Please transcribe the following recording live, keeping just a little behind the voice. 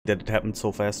that it happened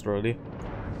so fast already.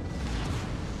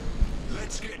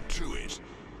 Let's get to it.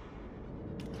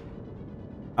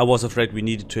 I was afraid we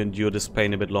needed to endure this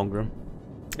pain a bit longer.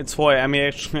 It's 4 AM,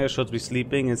 I should be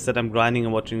sleeping. Instead I'm grinding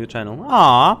and watching the channel.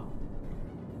 Aww.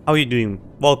 How are you doing?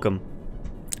 Welcome.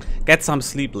 Get some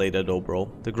sleep later though,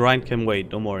 bro. The grind can wait,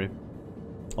 don't worry.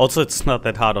 Also, it's not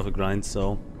that hard of a grind,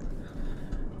 so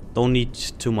don't need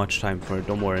too much time for it,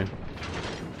 don't worry.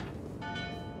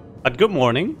 But good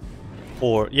morning.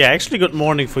 Or, yeah, actually good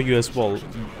morning for you as well.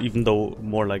 Even though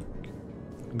more like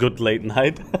good late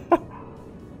night.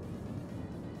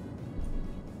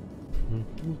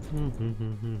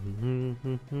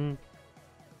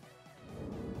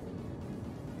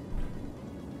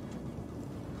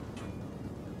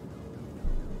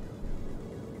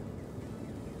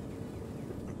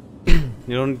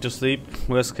 You don't need to sleep.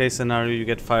 Worst case scenario, you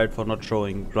get fired for not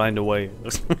throwing. Grind away.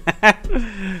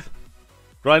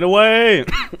 Grind away!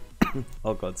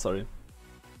 Oh god, sorry.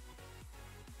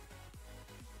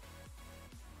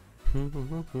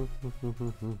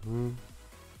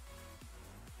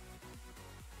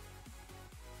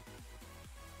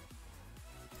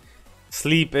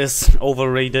 Sleep is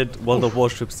overrated. World of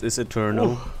Warships is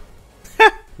eternal.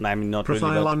 Nah, I mean, not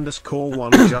Profile really.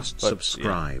 _1 just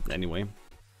subscribed. Yeah, anyway.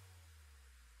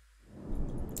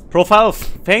 Profile,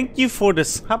 thank you for the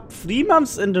sub 3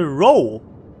 months in a row.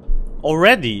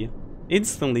 Already.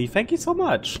 Instantly. Thank you so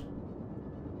much.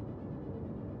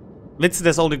 Vincent,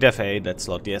 there's only Def A that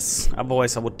slot, yes.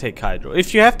 Otherwise I would take Hydro.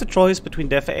 If you have the choice between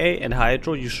Def A and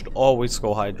Hydro, you should always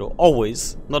go Hydro.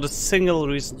 Always. Not a single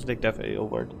reason to take Def A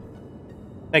over it.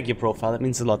 Thank you, Profile. That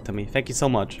means a lot to me. Thank you so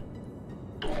much.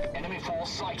 Enemy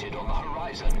force sighted on the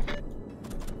horizon.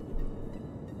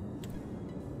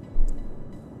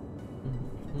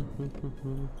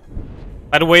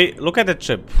 By the way, look at the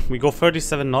chip. We go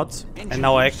 37 knots, and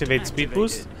now I activate speed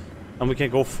boost, and we can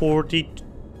go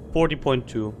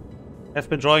 40.2. I've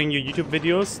been drawing your YouTube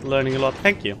videos, learning a lot.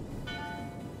 Thank you.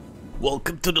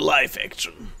 Welcome to the live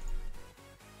action.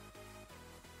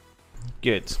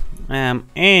 Good.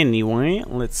 Anyway,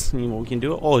 let's see what we can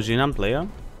do. Oh, Jinan player.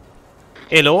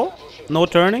 Hello? No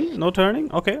turning? No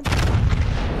turning? Okay.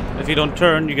 If you don't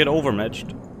turn, you get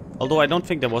overmatched. Although I don't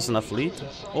think there was enough lead.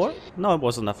 Or? No, it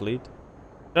was enough lead.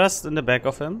 Just in the back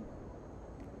of him.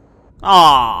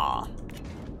 Ah.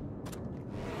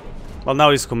 Well,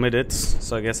 now he's committed,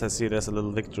 so I guess I see it as a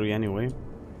little victory anyway.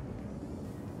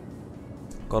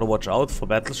 Gotta watch out for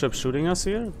battleships shooting us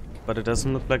here. But it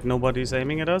doesn't look like nobody's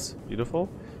aiming at us. Beautiful.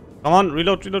 Come on,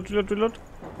 reload, reload, reload, reload.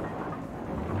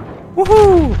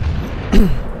 Woohoo!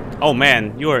 Oh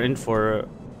man, you are in for a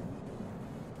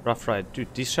rough ride.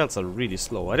 Dude, these shells are really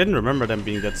slow. I didn't remember them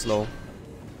being that slow.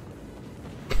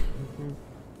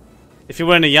 If you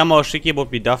were in a Yama or Shiki, it would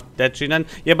be dead, Jinan.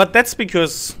 Yeah, but that's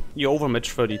because you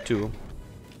overmatch 32.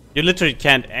 You literally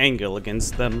can't angle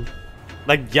against them.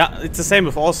 Like, yeah, it's the same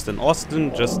with Austin.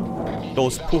 Austin just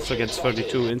goes poof against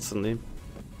 32 instantly.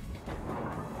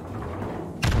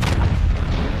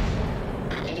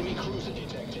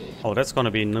 Oh, that's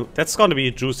gonna be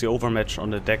a juicy overmatch on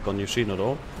the deck on Yoshino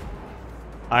though.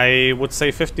 I would say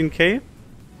 15k.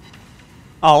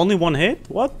 Ah, only one hit?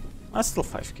 What? That's still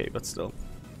 5k, but still.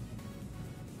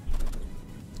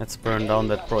 Let's burn down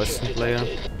that Preußen player.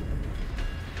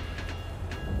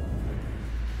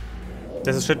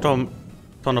 There's a shit ton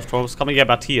of troops coming. Yeah,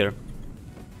 but here.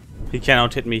 He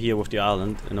cannot hit me here with the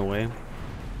island, in a way.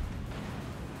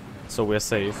 So we're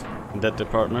safe in that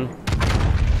department.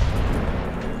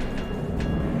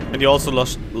 And he also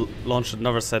launched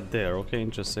another set there. Okay,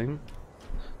 interesting.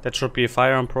 That should be a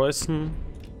fire on Preußen.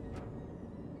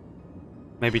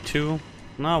 Maybe 2.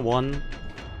 Nah, 1.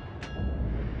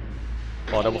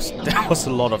 Oh, that was a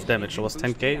lot of damage. That was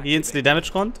 10k. He instantly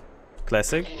damage conned.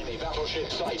 Classic.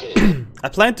 I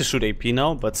plan to shoot AP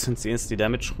now, but since the instantly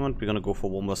damage conned, we're gonna go for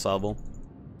one more salvo.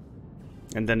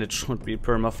 And then it should be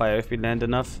perma-fire if we land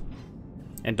enough.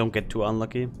 And don't get too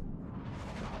unlucky.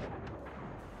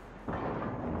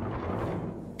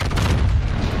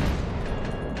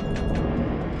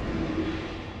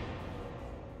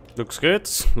 Looks good,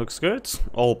 looks good.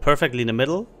 Oh, perfectly in the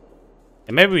middle.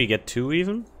 And maybe we get 2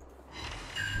 even.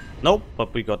 Nope,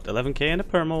 but we got 11k and a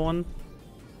perma one.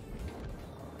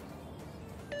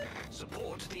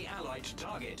 Support the allied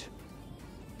target.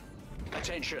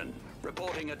 Attention,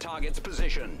 reporting a target's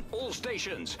position. All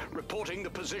stations reporting the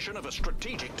position of a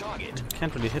strategic target.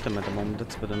 Can't really hit him at the moment,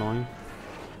 that's a bit annoying.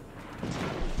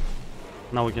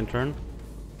 Now we can turn.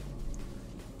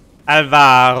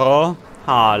 Alvaro,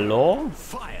 hello?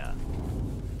 Fire!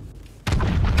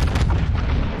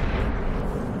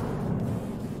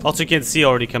 Also, you can see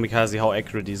already, Kamikaze, how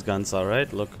accurate these guns are,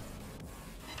 right? Look.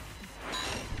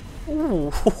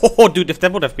 Ooh. Dude, if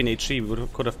that would have been HG, we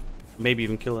could have maybe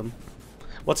even killed him.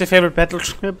 What's your favorite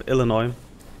battleship? Illinois.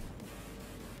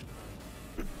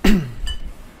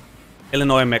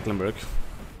 Illinois Mecklenburg.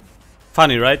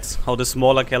 Funny, right? How the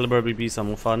smaller caliber BBs are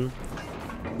more fun.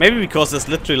 Maybe because it's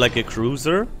literally like a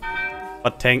cruiser,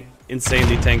 but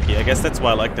insanely tanky. I guess that's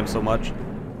why I like them so much.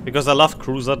 Because I love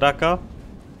cruiser Dakar,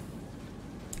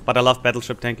 but I love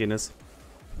battleship tankiness.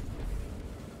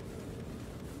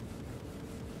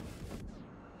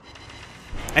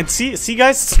 And see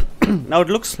guys, now it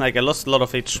looks like I lost a lot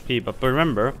of HP, but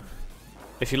remember,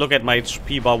 if you look at my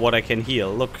HP bar, what I can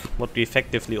heal, look what we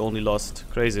effectively only lost.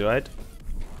 Crazy, right?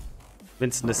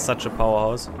 Vincent is such a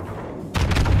powerhouse.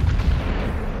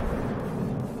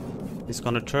 He's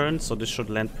gonna turn, so this should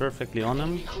land perfectly on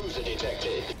him.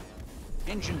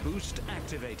 Engine boost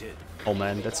activated. Oh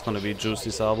man, that's gonna be a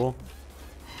juicy sabo.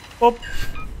 Boop.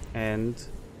 And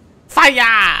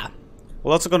fire!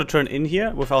 We're also gonna turn in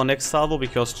here with our next salvo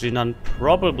because Jinan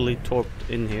probably torped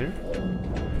in here.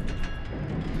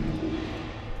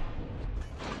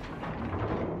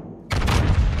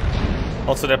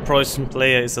 Also, that Preußen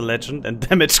player is a legend and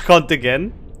damage count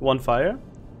again. One fire.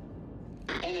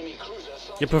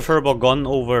 You prefer Bourgogne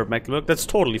over Mecklenburg? That's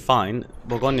totally fine.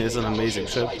 Bourgogne is an amazing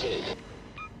ship.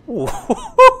 Ooh.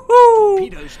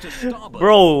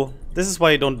 Bro, this is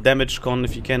why you don't damage con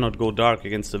if you cannot go dark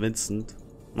against the Vincent.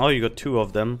 Now you got 2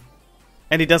 of them.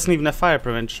 And he doesn't even have fire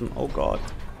prevention. Oh god.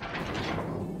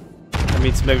 That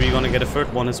means maybe you're gonna get a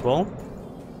 3rd one as well.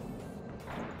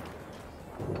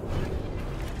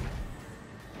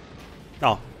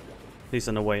 Oh, he's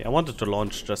in the way. I wanted to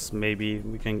launch, just maybe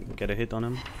we can get a hit on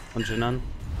him, on Jinan.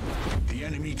 The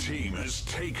enemy team has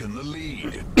taken the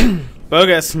lead.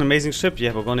 Burger is an amazing ship.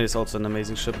 Yeah, Bourgogne is also an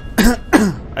amazing ship.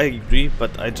 I agree,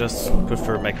 but I just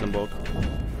prefer Mecklenburg.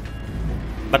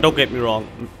 But don't get me wrong,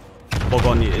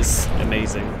 Bourgogne is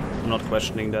amazing. I'm not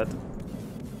questioning that.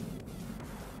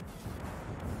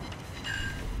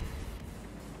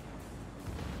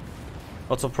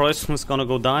 Also, Preußen is gonna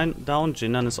go down.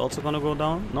 Jinan is also gonna go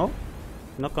down. No?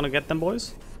 Not gonna get them,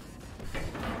 boys?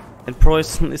 And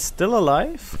Preußen is still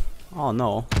alive? Oh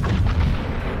no.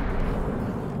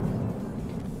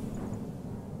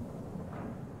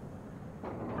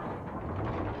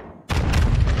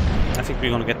 I think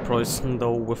we're gonna get Preußen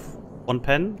though with 1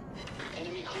 pen.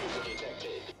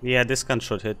 Yeah, this gun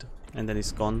should hit. And then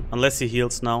he's gone. Unless he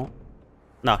heals now.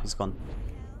 Nah, he's gone.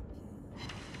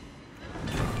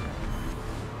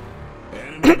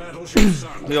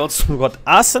 We also got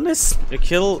Arsenis, a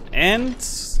kill, and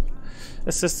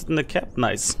assisted in the cap.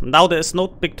 Nice. Now there is no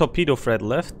big torpedo threat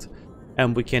left,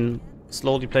 and we can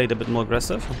slowly play it a bit more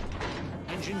aggressive.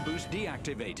 Engine boost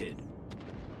deactivated.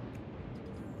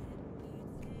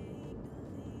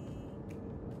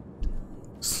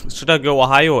 Should I go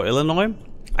Ohio or Illinois?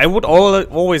 I would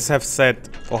always have said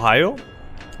Ohio,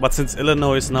 but since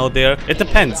Illinois is now there, it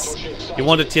depends. You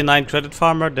want a tier 9 credit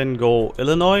farmer, then go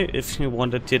Illinois. If you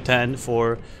want a tier 10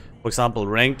 for example,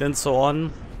 ranked and so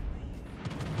on,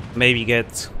 maybe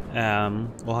get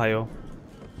Ohio.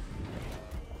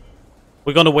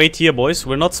 We're gonna wait here, boys.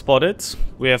 We're not spotted.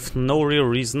 We have no real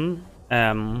reason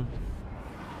to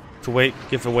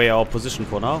give away our position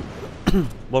for now.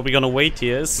 What we're gonna wait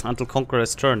here is until Conqueror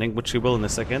is turning, which he will in a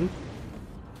second.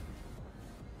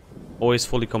 Or he's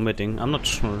fully committing. I'm not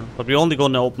sure. But we're only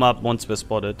gonna open up once we're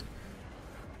spotted.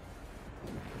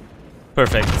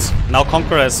 Perfect. Now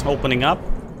Conqueror is opening up,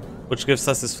 which gives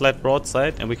us this flat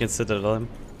broadside, and we can citadel him.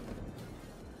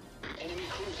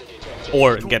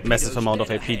 Or get massive amount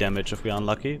of AP damage if we're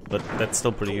unlucky, but that's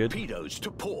still pretty good. Torpedoes to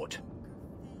port.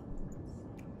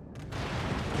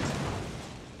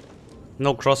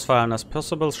 No crossfire as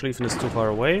possible, Schlieffen is too far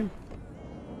away.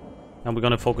 And we're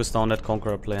gonna focus down that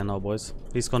Conqueror player now, boys.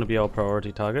 He's gonna be our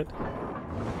priority target.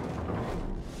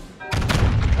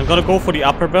 I'm gonna go for the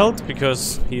upper belt,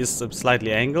 because he is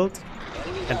slightly angled.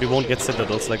 And we won't get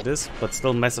citadels like this, but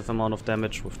still massive amount of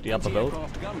damage with the upper belt.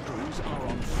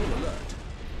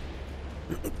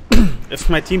 If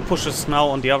my team pushes now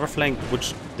on the other flank,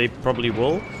 which they probably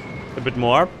will, a bit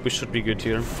more, we should be good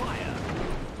here.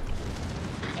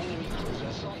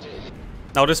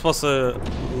 Now this was a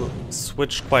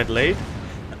switch quite late,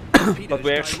 but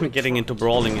we're actually getting into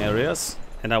brawling areas,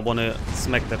 and I want to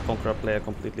smack that Conqueror player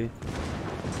completely.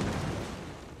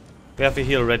 We have a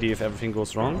heal ready if everything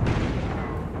goes wrong.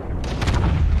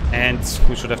 And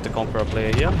we should have the Conqueror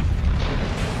player here.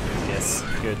 Yes,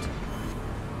 good.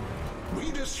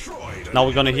 Now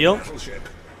we're gonna heal.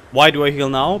 Why do I heal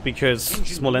now? Because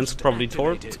Smolensk probably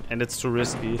torped, and it's too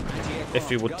risky if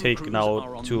we would take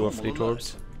now 2 or 3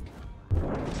 torps.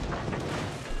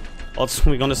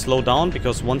 Also, we're gonna slow down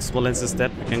because once Smolensk is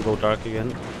dead, we can go dark again.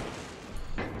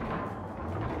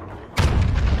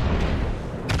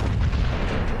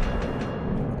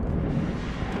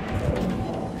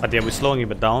 But yeah, we're slowing a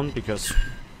bit down because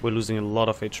we're losing a lot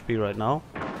of HP right now.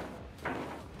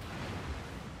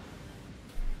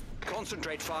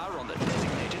 Concentrate fire on the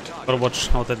designated target. Gotta watch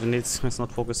how that Venetz is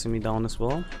not focusing me down as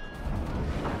well.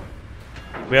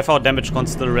 We have our damage con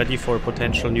still ready for a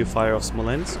potential new fire of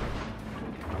Smolensk.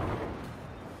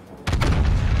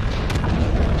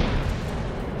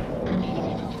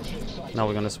 Now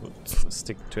we're gonna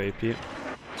stick to AP.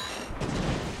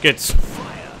 Good.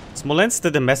 Smolensk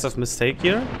did a massive mistake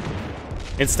here.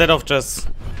 Instead of just...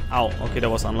 Ow, okay, that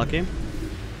was unlucky.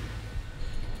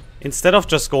 Instead of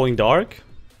just going dark,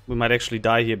 we might actually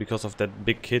die here because of that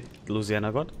big hit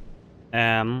Louisiana got.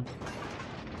 We're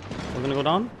gonna go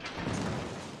down.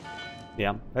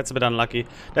 Yeah, that's a bit unlucky.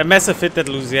 That massive hit that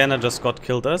Louisiana just got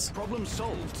killed us. Problem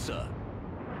solved, sir.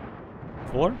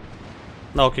 4?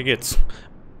 No, okay, good.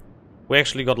 We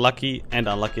actually got lucky and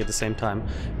unlucky at the same time.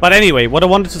 But anyway, what I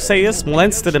wanted to say is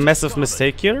Smolensk did a massive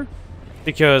mistake here.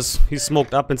 Because he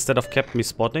smoked up instead of kept me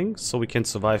spotting, so we can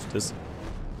survive this.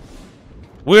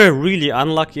 We're really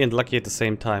unlucky and lucky at the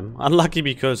same time. Unlucky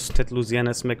because that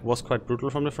Louisiana smack was quite brutal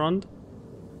from the front.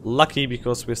 Lucky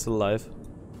because we're still alive.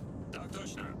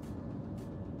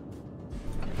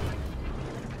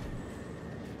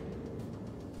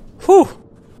 Whew!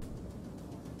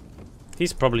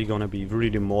 He's probably gonna be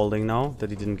really molding now that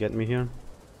he didn't get me here.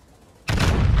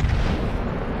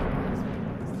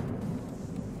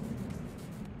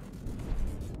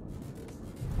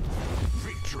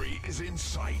 Victory is in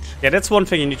sight. Yeah, that's one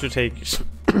thing you need to take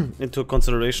into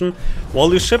consideration. While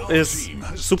your ship is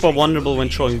super vulnerable when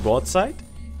showing broadside,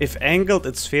 if angled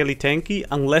it's fairly tanky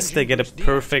unless they get a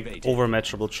perfect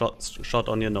overmatchable shot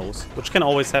on your nose, which can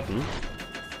always happen.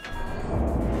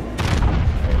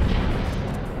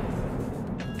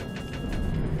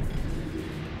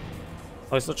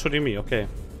 Oh, it's not shooting me, okay.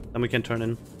 Then we can turn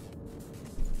in.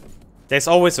 There's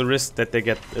always a risk that they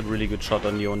get a really good shot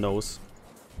on your nose.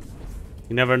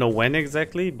 You never know when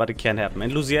exactly, but it can happen.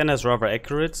 And Louisiana is rather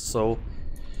accurate, so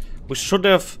we should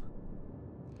have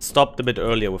stopped a bit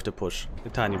earlier with the push. A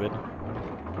tiny bit.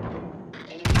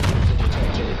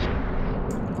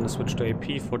 I'm gonna switch to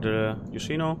AP for the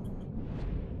Yoshino.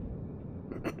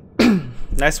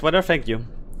 Nice weather, thank you.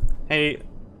 Hey,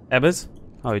 Abbas,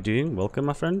 how are you doing? Welcome,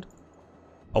 my friend.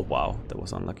 Oh wow, that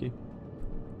was unlucky.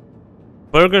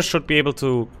 Burger should be able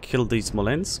to kill the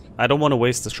Smolensk. I don't want to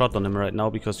waste the shot on him right now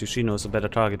because Yoshino is a better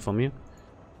target for me.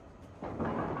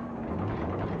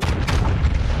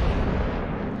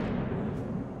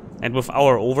 And with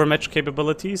our overmatch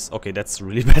capabilities... Okay, that's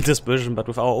really bad dispersion, but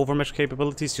with our overmatch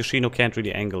capabilities, Yoshino can't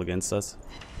really angle against us.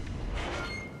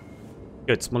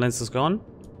 Good, Smolensk is gone.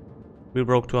 We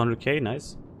broke 200k,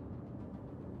 nice.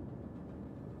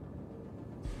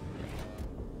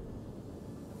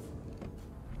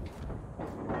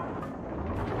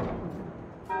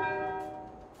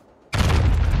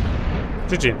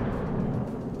 GG.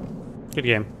 Good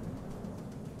game.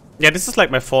 Yeah, this is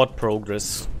like my thought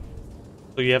progress.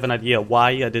 So you have an idea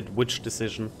why I did which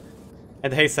decision.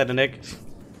 And hey, Satanek,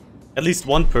 at least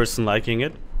one person liking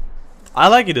it. I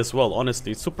like it as well,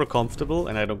 honestly. It's super comfortable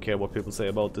and I don't care what people say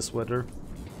about this weather.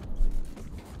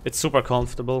 It's super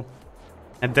comfortable.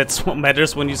 And that's what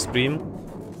matters when you stream.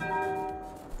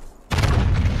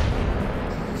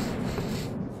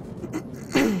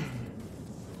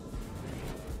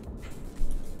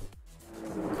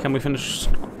 Can we finish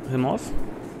him off?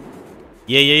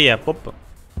 Yeah. Pop.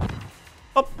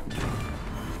 Pop.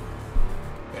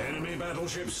 Enemy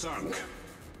battleship sunk.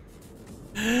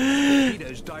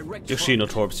 Yoshino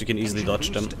torps, you can easily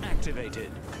dodge them. Activated.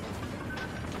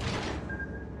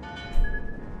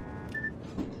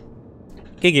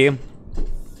 GG.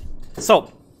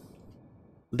 So,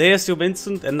 there's your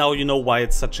Vincent, and now you know why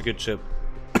it's such a good ship.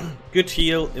 Good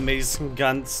heal, amazing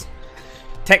guns.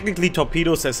 Technically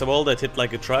torpedoes as well that hit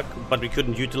like a truck, but we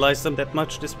couldn't utilize them that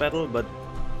much this battle, but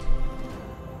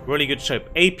really good ship.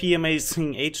 AP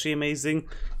amazing, HE amazing.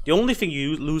 The only thing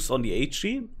you lose on the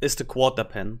HE is the quarter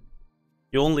pen.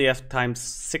 You only have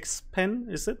 ×6 pen,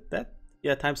 is it that?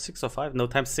 Yeah, ×6 or 5? No,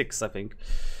 ×6 I think.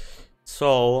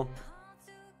 So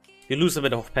you lose a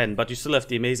bit of pen, but you still have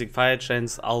the amazing fire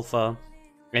chance, alpha,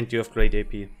 and you have great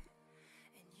AP.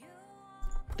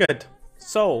 Good.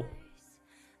 So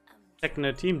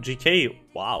second team, GK.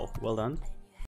 Wow, well done.